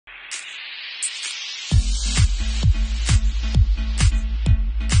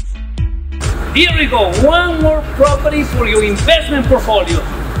Here we go, one more property for your investment portfolio.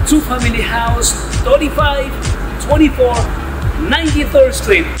 Two-family house, 3524 93rd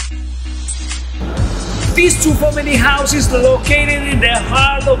Street. This two-family house is located in the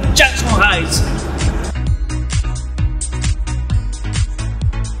heart of Jackson Heights.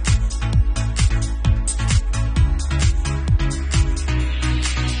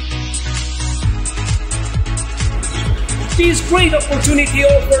 This great opportunity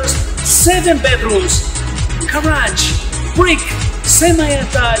offers 7 bedrooms, garage, brick,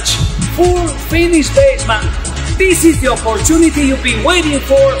 semi-attached, full finished basement. This is the opportunity you've been waiting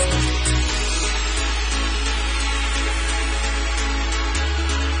for.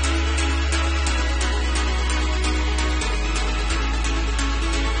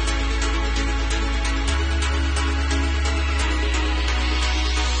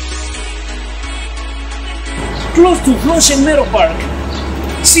 Close to Flushing Meadow Park,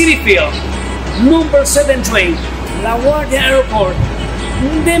 Citi Field, number 7 train, LaGuardia Airport,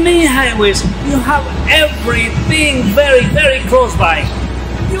 the main highways. You have everything very close by.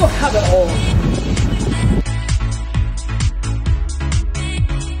 You have it all.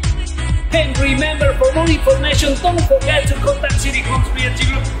 And remember, for more information, don't forget to contact City Homes Realty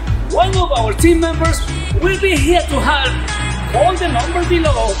Group. One of our team members will be here to help. Call the number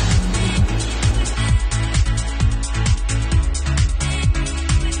below.